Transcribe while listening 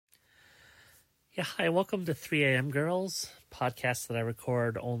Yeah, hi, welcome to 3 a.m. Girls, podcast that I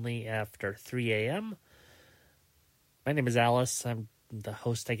record only after 3 a.m. My name is Alice. I'm the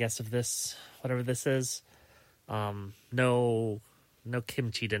host, I guess, of this, whatever this is. No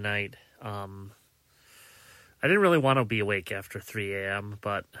kimchi tonight. I didn't really want to be awake after 3 a.m.,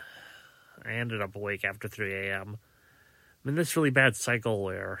 but I ended up awake after 3 a.m. I'm in this really bad cycle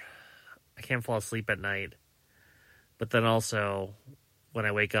where I can't fall asleep at night, but then also when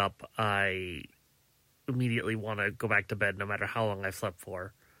I wake up, I immediately want to go back to bed no matter how long I've slept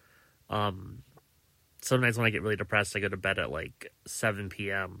for. Sometimes when I get really depressed, I go to bed at like 7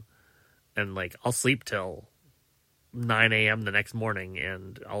 p.m. and like I'll sleep till 9 a.m. the next morning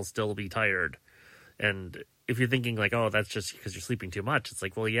and I'll still be tired. And if you're thinking like, oh, that's just because you're sleeping too much, it's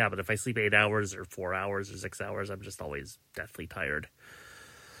like, well, yeah, but if I sleep 8 hours or 4 hours or 6 hours, I'm just always deathly tired.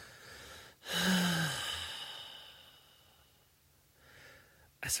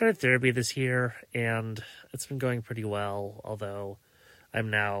 I started therapy this year, and it's been going pretty well, although I'm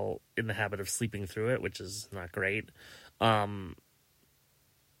now in the habit of sleeping through it, which is not great. But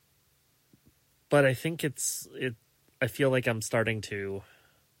I think I feel like I'm starting to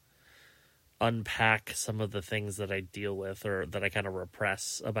unpack some of the things that I deal with or that I kind of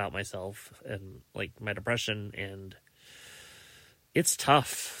repress about myself and like my depression. And it's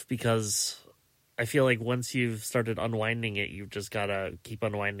tough because I feel like once you've started unwinding it, you've just got to keep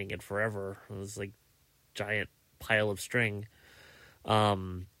unwinding it forever. It's like giant pile of string.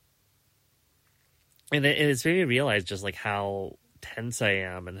 And it's made me realize just like how tense I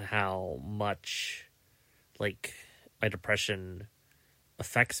am and how much like my depression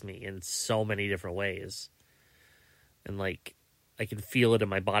affects me in so many different ways. And like I can feel it in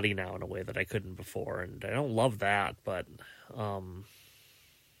my body now in a way that I couldn't before. And I don't love that, but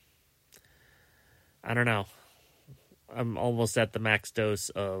I don't know. I'm almost at the max dose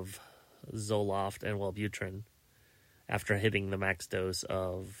of Zoloft and Wellbutrin after hitting the max dose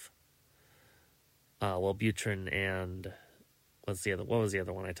of Wellbutrin and what was the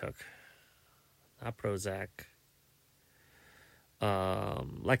other one I took? Not Prozac.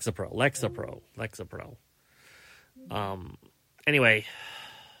 Lexapro. Anyway,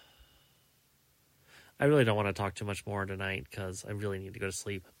 I really don't want to talk too much more tonight because I really need to go to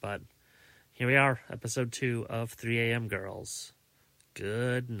sleep. But here we are, episode 2 of 3 a.m. Girls.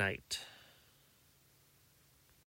 Good night.